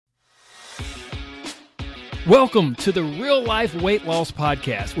Welcome to the Real Life Weight Loss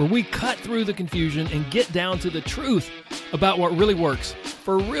Podcast, where we cut through the confusion and get down to the truth about what really works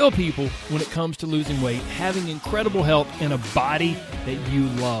for real people when it comes to losing weight, having incredible health, and a body that you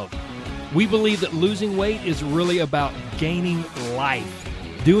love. We believe that losing weight is really about gaining life,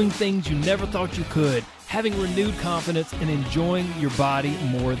 doing things you never thought you could, having renewed confidence, and enjoying your body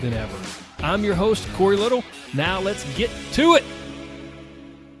more than ever. I'm your host, Corey Little. Now let's get to it.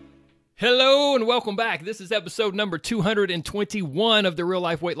 Hello and welcome back. This is episode number 221 of the Real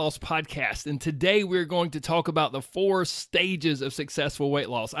Life Weight Loss Podcast. And today we're going to talk about the 4 stages of successful weight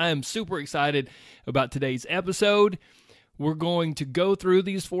loss. I am super excited about today's episode. We're going to go through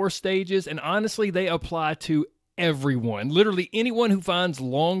these 4 stages, and honestly, they apply to everyone. Literally anyone who finds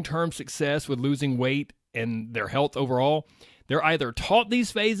long-term success with losing weight and their health overall, they're either taught these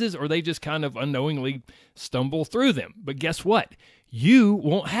phases or they just kind of unknowingly stumble through them. But guess what? You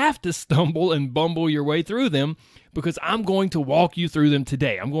won't have to stumble and bumble your way through them because I'm going to walk you through them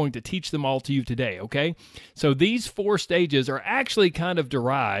today. I'm going to teach them all to you today, okay? So these 4 stages are actually kind of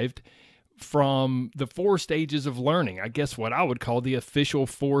derived from the 4 stages of learning. I guess what I would call the official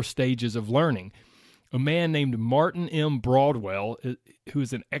 4 stages of learning. A man named Martin M. Broadwell, who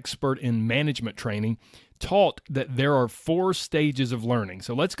is an expert in management training, taught that there are 4 stages of learning.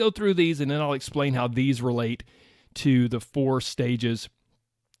 So let's go through these and then I'll explain how these relate to the 4 stages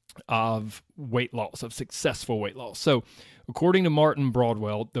of weight loss, of successful weight loss. So according to Martin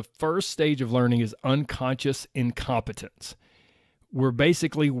Broadwell, the first stage of learning is unconscious incompetence, where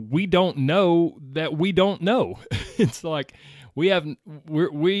basically we don't know that we don't know. It's like we have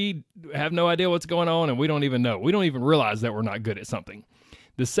no idea what's going on and we don't even know. We don't even realize that we're not good at something.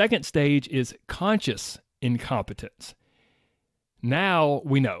 The second stage is conscious incompetence. Now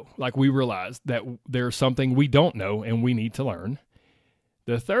we know, like we realize that there's something we don't know and we need to learn.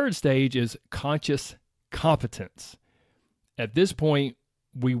 The third stage is conscious competence. At this point,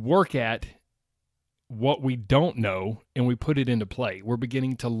 we work at what we don't know and we put it into play. We're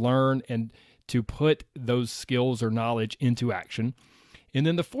beginning to learn and to put those skills or knowledge into action. And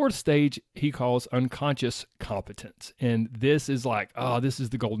then the 4th stage he calls unconscious competence. And this is like, this is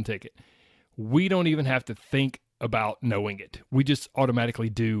the golden ticket. We don't even have to think about knowing it. We just automatically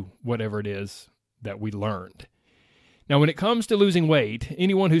do whatever it is that we learned. Now, when it comes to losing weight,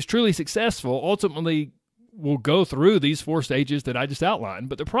 anyone who's truly successful ultimately will go through these 4 stages that I just outlined.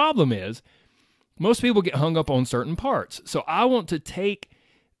 But the problem is, most people get hung up on certain parts. So I want to take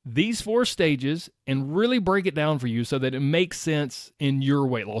these 4 stages and really break it down for you so that it makes sense in your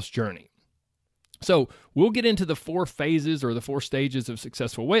weight loss journey. So we'll get into the 4 phases or the 4 stages of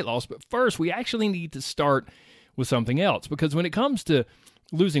successful weight loss. But first, we actually need to start with something else, because when it comes to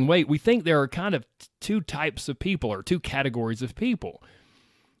losing weight, we think there are kind of 2 types of people or 2 categories of people.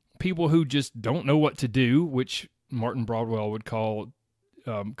 People who just don't know what to do, which Martin Broadwell would call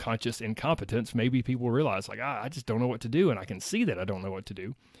conscious incompetence. Maybe people realize like, I just don't know what to do, and I can see that I don't know what to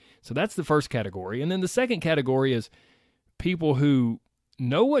do. So that's the first category. And then the second category is people who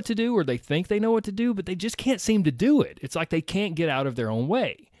know what to do, or they think they know what to do, but they just can't seem to do it. It's like they can't get out of their own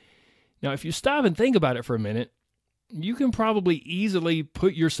way. Now, if you stop and think about it for a minute, you can probably easily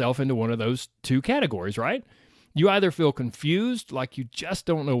put yourself into one of those 2 categories, right? You either feel confused, like you just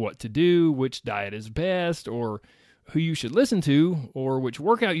don't know what to do, which diet is best, or who you should listen to, or which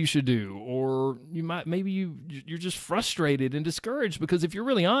workout you should do, or you're just frustrated and discouraged because if you're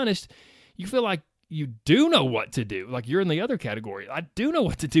really honest, you feel like you do know what to do. Like you're in the other category. I do know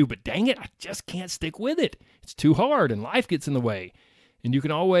what to do, but dang it, I just can't stick with it. It's too hard and life gets in the way. And you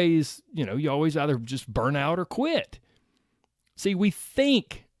can always, you always either just burn out or quit. See, we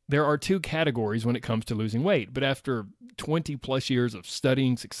think there are 2 categories when it comes to losing weight, but after 20 plus years of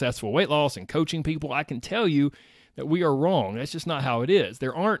studying successful weight loss and coaching people, I can tell you that we are wrong. That's just not how it is.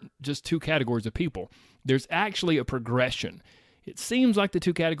 There aren't just 2 categories of people. There's actually a progression. It seems like the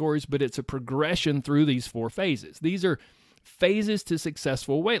 2 categories, but it's a progression through these 4 phases. These are phases to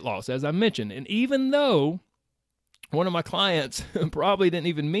successful weight loss, as I mentioned. And even though one of my clients probably didn't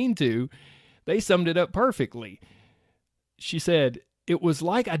even mean to, they summed it up perfectly. She said, it was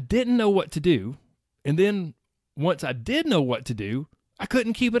like I didn't know what to do, and then once I did know what to do, I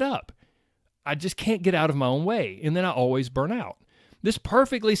couldn't keep it up. I just can't get out of my own way, and then I always burn out. This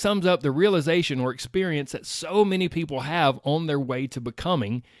perfectly sums up the realization or experience that so many people have on their way to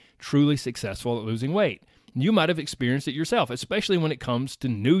becoming truly successful at losing weight. You might have experienced it yourself, especially when it comes to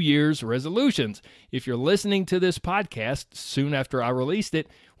New Year's resolutions. If you're listening to this podcast soon after I released it,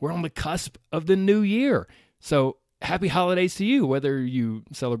 we're on the cusp of the new year. So happy holidays to you, whether you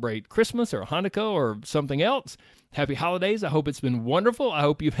celebrate Christmas or Hanukkah or something else. Happy holidays. I hope it's been wonderful. I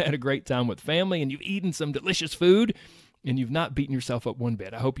hope you've had a great time with family and you've eaten some delicious food and you've not beaten yourself up one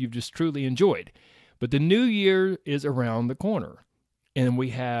bit. I hope you've just truly enjoyed. But the new year is around the corner and we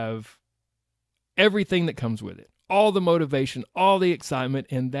have everything that comes with it. All the motivation, all the excitement,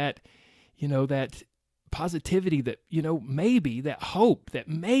 and that positivity that, maybe that hope that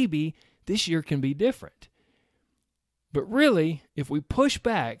maybe this year can be different. But really, if we push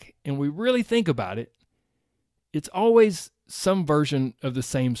back and we really think about it, it's always some version of the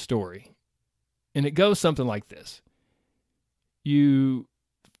same story. And it goes something like this. You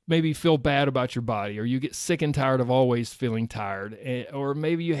maybe feel bad about your body, or you get sick and tired of always feeling tired, or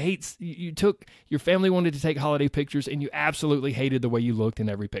maybe your family wanted to take holiday pictures and you absolutely hated the way you looked in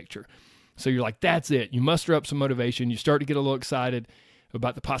every picture. So you're like, that's it. You muster up some motivation. You start to get a little excited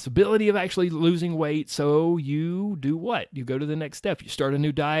about the possibility of actually losing weight. So you do what? You go to the next step. You start a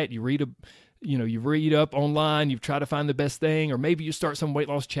new diet. You read up online. You try to find the best thing, or maybe you start some weight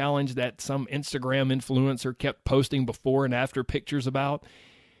loss challenge that some Instagram influencer kept posting before and after pictures about.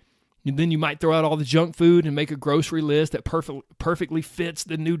 And then you might throw out all the junk food and make a grocery list that perfectly fits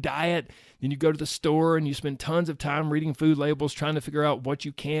the new diet. Then you go to the store and you spend tons of time reading food labels, trying to figure out what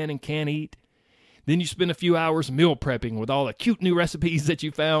you can and can't eat. Then you spend a few hours meal prepping with all the cute new recipes that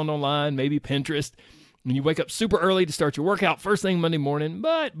you found online, maybe Pinterest. And you wake up super early to start your workout first thing Monday morning,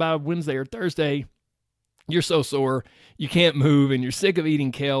 but by Wednesday or Thursday, you're so sore, you can't move, and you're sick of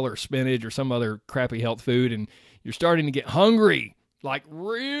eating kale or spinach or some other crappy health food, and you're starting to get hungry. Like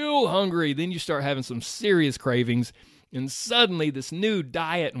real hungry. Then you start having some serious cravings. And suddenly this new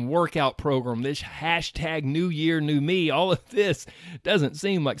diet and workout program, this hashtag New Year, New Me, all of this doesn't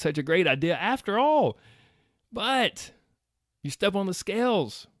seem like such a great idea after all. But you step on the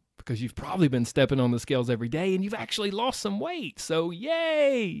scales because you've probably been stepping on the scales every day and you've actually lost some weight. So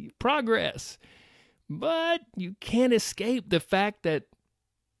yay, progress. But you can't escape the fact that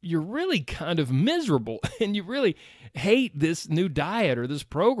you're really kind of miserable and you really hate this new diet or this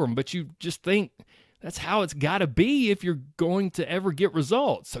program, but you just think that's how it's got to be if you're going to ever get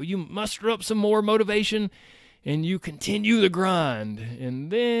results. So you muster up some more motivation and you continue the grind.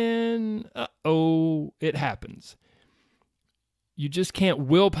 And then, it happens. You just can't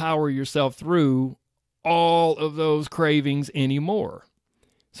willpower yourself through all of those cravings anymore.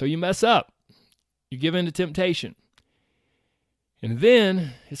 So you mess up. You give in to temptation. And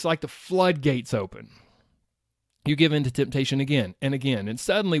then it's like the floodgates open. You give in to temptation again and again. And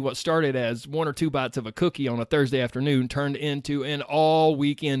suddenly what started as 1 or 2 bites of a cookie on a Thursday afternoon turned into an all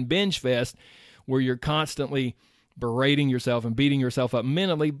weekend binge fest where you're constantly berating yourself and beating yourself up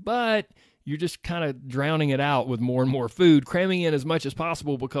mentally, but you're just kind of drowning it out with more and more food, cramming in as much as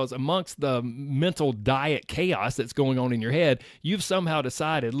possible because amongst the mental diet chaos that's going on in your head, you've somehow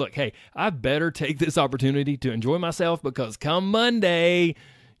decided, look, hey, I better take this opportunity to enjoy myself because come Monday,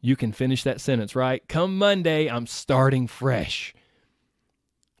 you can finish that sentence, right? Come Monday, I'm starting fresh.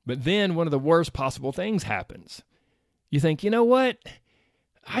 But then one of the worst possible things happens. You think, you know what?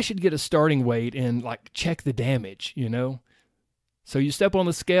 I should get a starting weight and check the damage, So you step on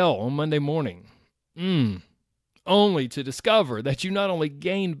the scale on Monday morning, only to discover that you not only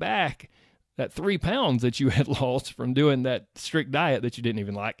gained back that 3 pounds that you had lost from doing that strict diet that you didn't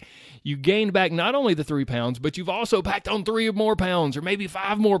even like. You gained back not only the 3 pounds, but you've also packed on 3 more pounds or maybe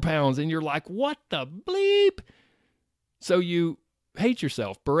 5 more pounds. And you're like, what the bleep? So you hate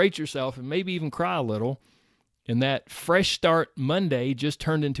yourself, berate yourself, and maybe even cry a little. And that fresh start Monday just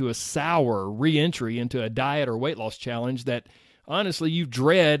turned into a sour re-entry into a diet or weight loss challenge that honestly you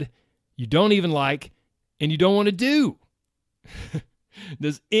dread, you don't even like, and you don't want to do.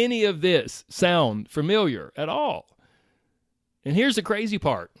 Does any of this sound familiar at all? And here's the crazy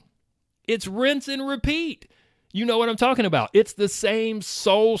part. It's rinse and repeat. You know what I'm talking about. It's the same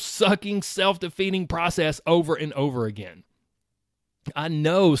soul-sucking, self-defeating process over and over again. I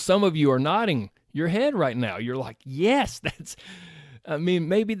know some of you are nodding your head right now. You're like, yes,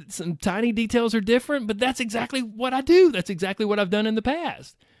 maybe some tiny details are different, but that's exactly what I do. That's exactly what I've done in the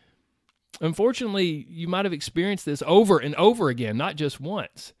past. Unfortunately, you might have experienced this over and over again, not just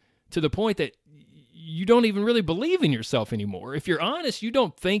once, to the point that you don't even really believe in yourself anymore. If you're honest, you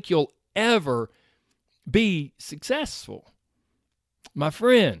don't think you'll ever be successful. My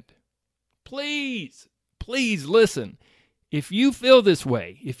friend, please listen. If you feel this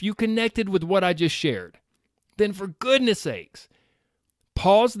way, if you connected with what I just shared, then for goodness sakes,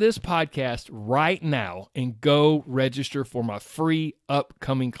 pause this podcast right now and go register for my free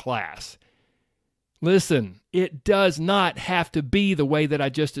upcoming class. Listen, it does not have to be the way that I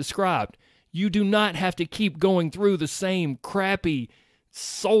just described. You do not have to keep going through the same crappy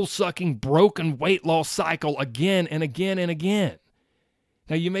soul-sucking, broken weight loss cycle again and again and again.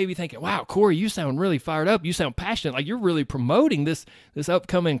 Now, you may be thinking, wow, Corey, you sound really fired up. You sound passionate, like you're really promoting this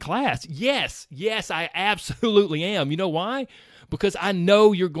upcoming class. Yes, I absolutely am. You know why? Because I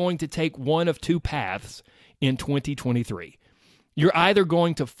know you're going to take one of two paths in 2023. You're either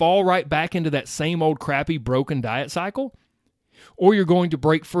going to fall right back into that same old crappy broken diet cycle, or you're going to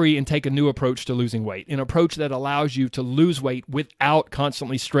break free and take a new approach to losing weight, an approach that allows you to lose weight without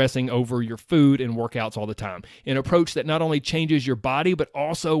constantly stressing over your food and workouts all the time, an approach that not only changes your body, but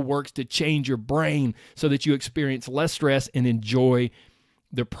also works to change your brain so that you experience less stress and enjoy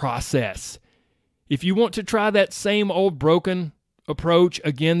the process. If you want to try that same old broken approach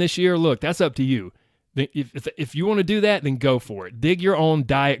again this year, look, that's up to you. If you want to do that, then go for it. Dig your own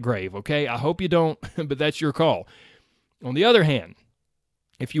diet grave, okay? I hope you don't, but that's your call. On the other hand,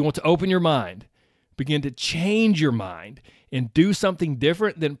 if you want to open your mind, begin to change your mind, and do something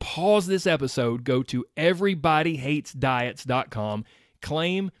different, then pause this episode, go to everybodyhatesdiets.com,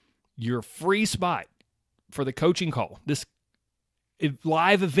 claim your free spot for the coaching call, this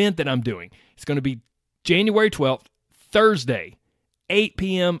live event that I'm doing. It's going to be January 12th, Thursday, 8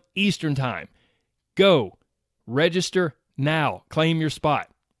 p.m. Eastern Time. Go, register now, claim your spot.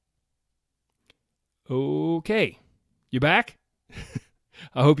 Okay. You back?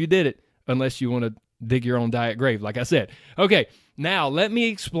 I hope you did it, unless you want to dig your own diet grave, like I said. Okay, now let me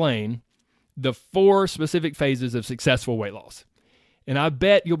explain the 4 specific phases of successful weight loss. And I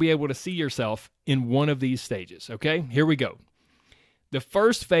bet you'll be able to see yourself in one of these stages, okay? Here we go. The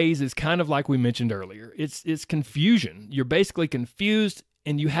first phase is kind of like we mentioned earlier. It's confusion. You're basically confused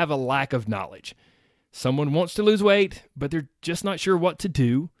and you have a lack of knowledge. Someone wants to lose weight, but they're just not sure what to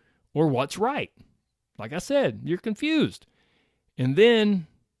do or what's right. Like I said, you're confused. And then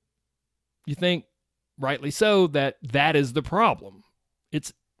you think, rightly so, that is the problem.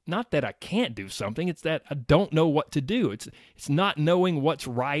 It's not that I can't do something, it's that I don't know what to do. It's not knowing what's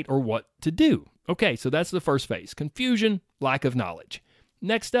right or what to do. Okay, so that's the first phase. Confusion, lack of knowledge.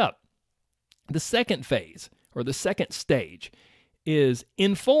 Next up, the second phase, or the second stage, is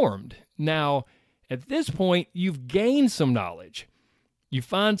informed. Now, at this point, you've gained some knowledge. You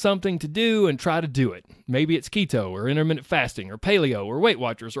find something to do and try to do it. Maybe it's keto or intermittent fasting or paleo or Weight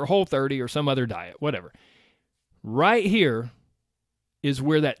Watchers or Whole30 or some other diet, whatever. Right here is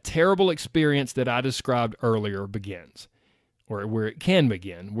where that terrible experience that I described earlier begins, or where it can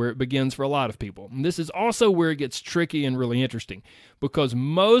begin, where it begins for a lot of people. And this is also where it gets tricky and really interesting, because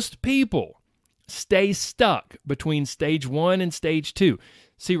most people stay stuck between stage 1 and stage 2.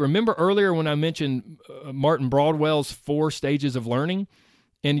 See, remember earlier when I mentioned Martin Broadwell's 4 stages of learning?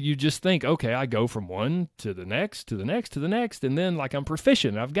 And you just think, okay, I go from one to the next, to the next, to the next, and then like I'm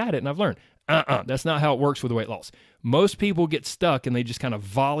proficient, I've got it, and I've learned. That's not how it works with weight loss. Most people get stuck and they just kind of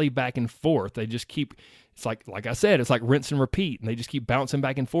volley back and forth. They just keep, it's like I said, it's like rinse and repeat, and they just keep bouncing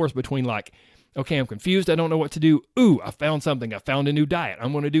back and forth between like, okay, I'm confused, I don't know what to do. Ooh, I found something. I found a new diet.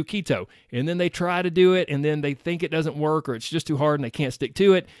 I'm going to do keto. And then they try to do it, and then they think it doesn't work, or it's just too hard and they can't stick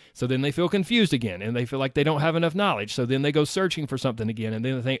to it. So then they feel confused again, and they feel like they don't have enough knowledge. So then they go searching for something again, and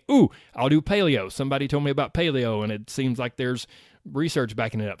then they think, ooh, I'll do paleo. Somebody told me about paleo, and it seems like there's research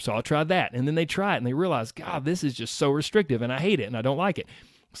backing it up. So I'll try that. And then they try it, and they realize, God, this is just so restrictive, and I hate it, and I don't like it.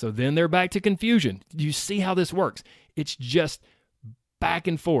 So then they're back to confusion. You see how this works? It's just back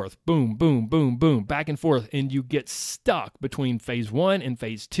and forth, boom, boom, boom, boom, back and forth, and you get stuck between phase 1 and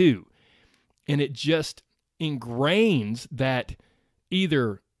phase 2. And it just ingrains that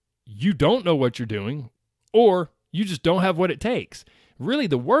either you don't know what you're doing or you just don't have what it takes. Really,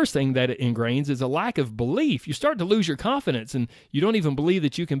 the worst thing that it ingrains is a lack of belief. You start to lose your confidence and you don't even believe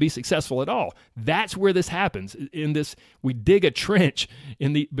that you can be successful at all. That's where this happens. In this, we dig a trench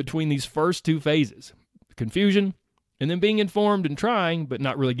between these first 2 phases. Confusion, and then being informed and trying, but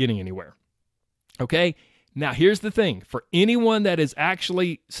not really getting anywhere. Okay? Now, here's the thing. For anyone that is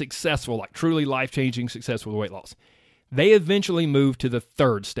actually successful, like truly life-changing successful weight loss, they eventually move to the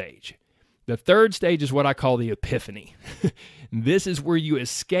 3rd stage. The 3rd stage is what I call the epiphany. This is where you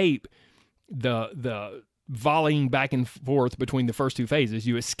escape the volleying back and forth between the first 2 phases.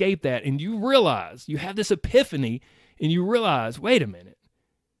 You escape that, and you realize, you have this epiphany, and you realize, wait a minute,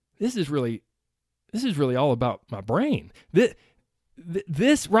 this is really all about my brain.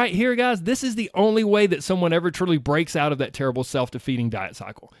 This right here, guys, this is the only way that someone ever truly breaks out of that terrible self-defeating diet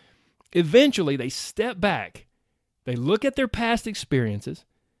cycle. Eventually, they step back, they look at their past experiences,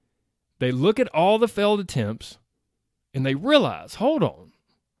 they look at all the failed attempts, and they realize, hold on,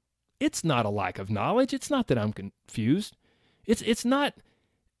 it's not a lack of knowledge. It's not that I'm confused. It's not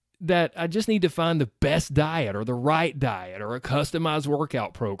that I just need to find the best diet or the right diet or a customized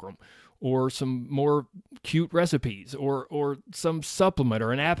workout program or some more cute recipes or some supplement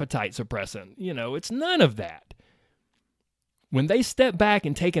or an appetite suppressant. It's none of that. When they step back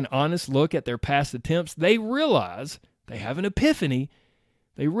and take an honest look at their past attempts, they realize, they have an epiphany,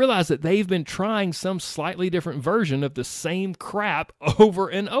 they realize that they've been trying some slightly different version of the same crap over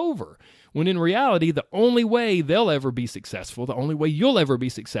and over. When in reality, the only way they'll ever be successful, the only way you'll ever be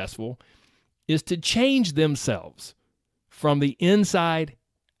successful, is to change themselves from the inside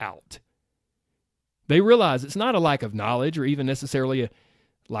out. They realize it's not a lack of knowledge or even necessarily a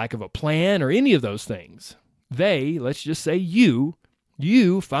lack of a plan or any of those things. They, let's just say you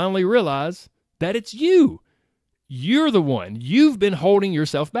finally realize that it's you. You're the one. You've been holding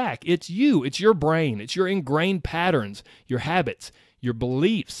yourself back. It's you. It's your brain. It's your ingrained patterns, your habits, your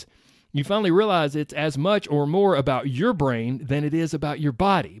beliefs. You finally realize it's as much or more about your brain than it is about your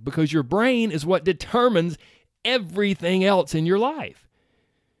body, because your brain is what determines everything else in your life.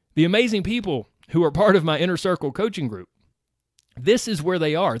 The amazing people who are part of my Inner Circle coaching group, this is where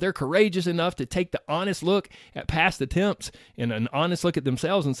they are. They're courageous enough to take the honest look at past attempts and an honest look at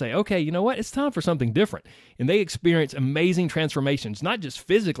themselves and say, okay, you know what? It's time for something different. And they experience amazing transformations, not just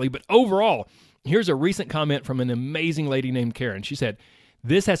physically, but overall. Here's a recent comment from an amazing lady named Karen. She said,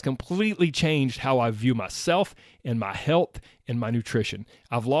 "This has completely changed how I view myself and my health and my nutrition.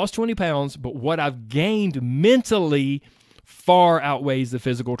 I've lost 20 pounds, but what I've gained mentally far outweighs the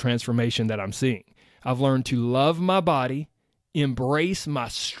physical transformation that I'm seeing. I've learned to love my body, embrace my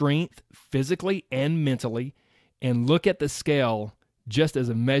strength physically and mentally, and look at the scale just as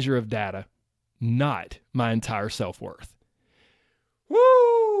a measure of data, not my entire self-worth."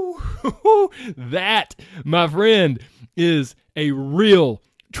 Woo! That, my friend, is a real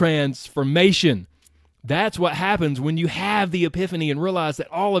transformation. That's what happens when you have the epiphany and realize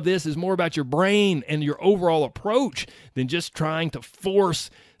that all of this is more about your brain and your overall approach than just trying to force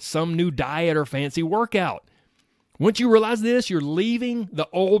some new diet or fancy workout. Once you realize this, you're leaving the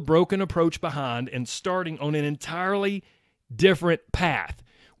old broken approach behind and starting on an entirely different path,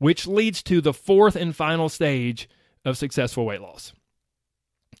 which leads to the fourth and final stage of successful weight loss.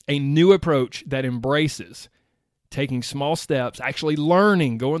 A new approach that embraces taking small steps, actually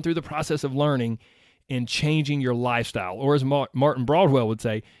learning, going through the process of learning and changing your lifestyle. Or as Martin Broadwell would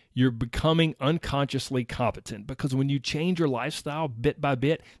say, you're becoming unconsciously competent, because when you change your lifestyle bit by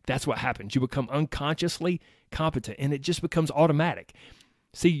bit, that's what happens. You become unconsciously competent and it just becomes automatic.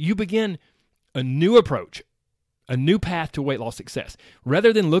 See, you begin a new approach, a new path to weight loss success.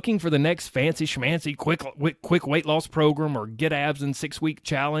 Rather than looking for the next fancy schmancy quick weight loss program or get abs in 6-week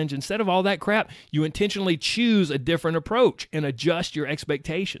challenge, instead of all that crap, you intentionally choose a different approach and adjust your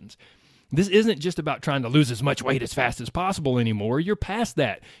expectations. This isn't just about trying to lose as much weight as fast as possible anymore. You're past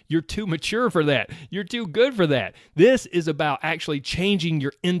that. You're too mature for that. You're too good for that. This is about actually changing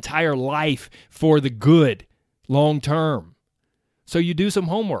your entire life for the good, long term. So you do some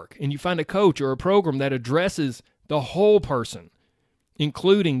homework and you find a coach or a program that addresses the whole person,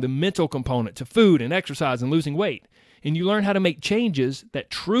 including the mental component to food and exercise and losing weight. And you learn how to make changes that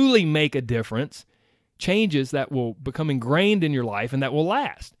truly make a difference, changes that will become ingrained in your life and that will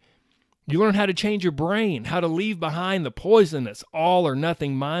last. You learn how to change your brain, how to leave behind the poisonous all or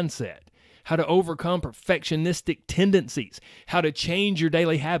nothing mindset, how to overcome perfectionistic tendencies, how to change your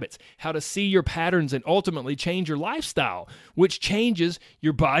daily habits, how to see your patterns and ultimately change your lifestyle, which changes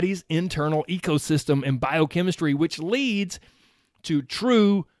your body's internal ecosystem and biochemistry, which leads to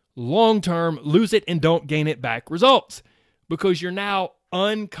true long-term lose it and don't gain it back results, because you're now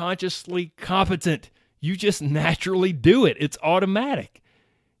unconsciously competent. You just naturally do it. It's automatic.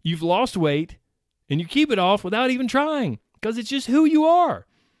 You've lost weight and you keep it off without even trying, because it's just who you are.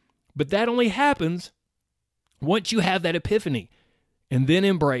 But that only happens once you have that epiphany and then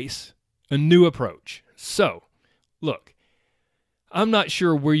embrace a new approach. So, look, I'm not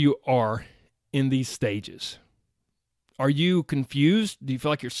sure where you are in these stages. Are you confused? Do you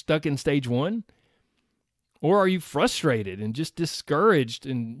feel like you're stuck in stage 1? Or are you frustrated and just discouraged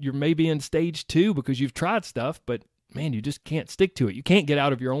and you're maybe in stage 2 because you've tried stuff, but man, you just can't stick to it. You can't get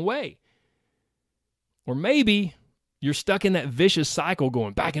out of your own way. Or maybe you're stuck in that vicious cycle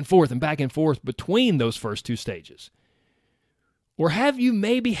going back and forth between those first 2 stages. Or have you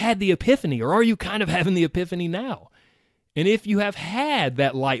maybe had the epiphany, or are you kind of having the epiphany now? And if you have had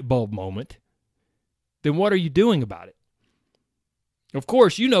that light bulb moment, then what are you doing about it? Of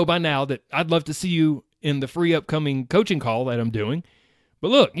course, you know by now that I'd love to see you in the free upcoming coaching call that I'm doing.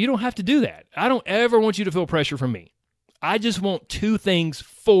 But look, you don't have to do that. I don't ever want you to feel pressure from me. I just want 2 things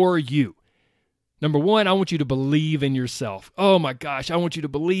for you. Number one, I want you to believe in yourself. Oh my gosh, I want you to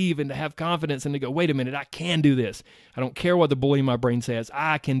believe and to have confidence and to go, wait a minute, I can do this. I don't care what the bully in my brain says.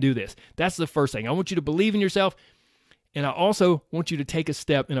 I can do this. That's the first thing. I want you to believe in yourself. And I also want you to take a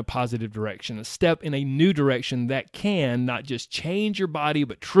step in a positive direction, a step in a new direction that can not just change your body,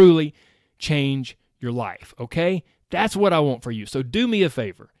 but truly change your life, okay? That's what I want for you. So do me a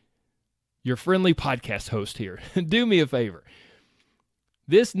favor. Your friendly podcast host here. Do me a favor.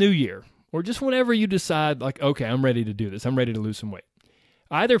 This new year, or just whenever you decide, like, okay, I'm ready to do this. I'm ready to lose some weight.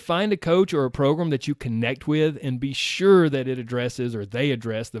 Either find a coach or a program that you connect with and be sure that it addresses or they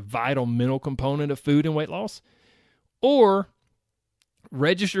address the vital mental component of food and weight loss. Or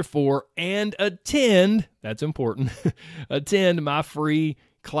register for and attend, that's important, attend my free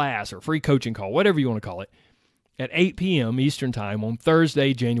class or free coaching call, whatever you want to call it, at 8 p.m. Eastern Time on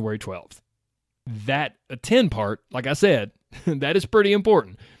Thursday, January 12th. That attend part, like I said, that is pretty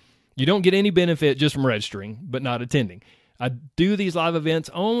important. You don't get any benefit just from registering, but not attending. I do these live events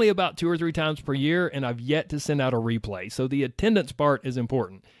only about 2 or 3 times per year, and I've yet to send out a replay. So the attendance part is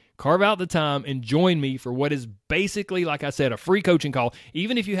important. Carve out the time and join me for what is basically, like I said, a free coaching call,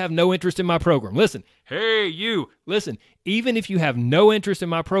 even if you have no interest in my program. Listen, hey, you, listen, even if you have no interest in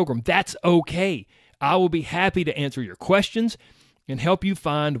my program, that's okay. I will be happy to answer your questions and help you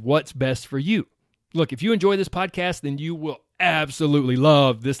find what's best for you. Look, if you enjoy this podcast, then you will absolutely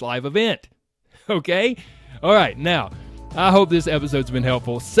love this live event. Okay? All right, now, I hope this episode's been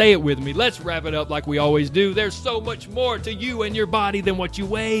helpful. Say it with me. Let's wrap it up like we always do. There's so much more to you and your body than what you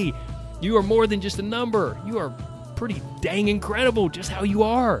weigh. You are more than just a number. You are pretty dang incredible just how you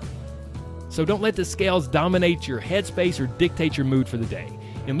are. So don't let the scales dominate your headspace or dictate your mood for the day.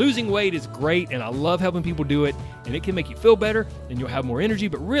 And losing weight is great, and I love helping people do it, and it can make you feel better, and you'll have more energy,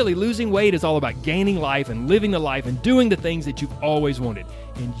 but really, losing weight is all about gaining life and living the life and doing the things that you've always wanted.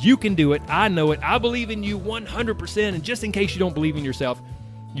 And you can do it. I know it. I believe in you 100%, and just in case you don't believe in yourself,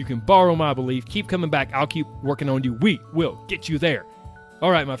 you can borrow my belief. Keep coming back. I'll keep working on you. We will get you there.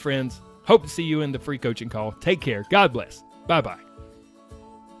 All right, my friends. Hope to see you in the free coaching call. Take care. God bless. Bye-bye.